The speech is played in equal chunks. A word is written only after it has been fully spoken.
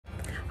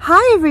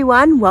Hi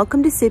everyone,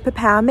 welcome to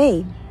Superpower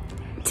Me.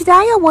 Today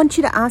I want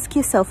you to ask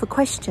yourself a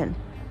question.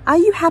 Are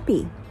you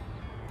happy?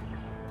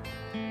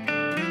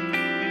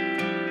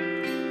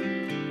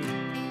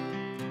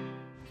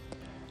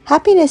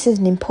 Happiness is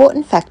an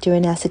important factor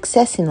in our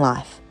success in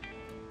life.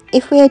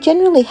 If we are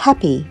generally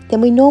happy, then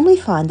we normally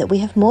find that we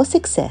have more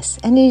success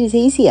and it is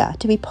easier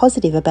to be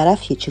positive about our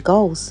future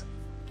goals.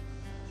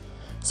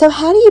 So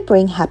how do you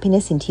bring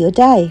happiness into your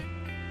day?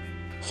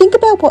 Think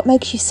about what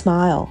makes you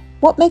smile,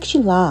 what makes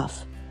you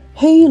laugh,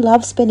 who you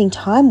love spending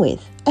time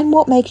with, and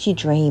what makes you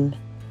dream.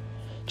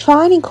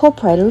 Try and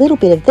incorporate a little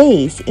bit of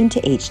these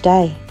into each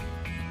day.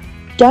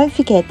 Don't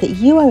forget that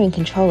you are in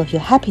control of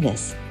your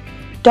happiness.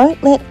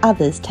 Don't let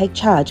others take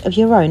charge of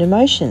your own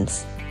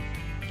emotions.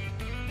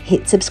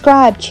 Hit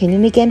subscribe, tune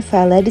in again for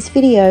our latest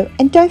video,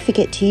 and don't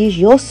forget to use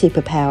your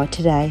superpower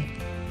today.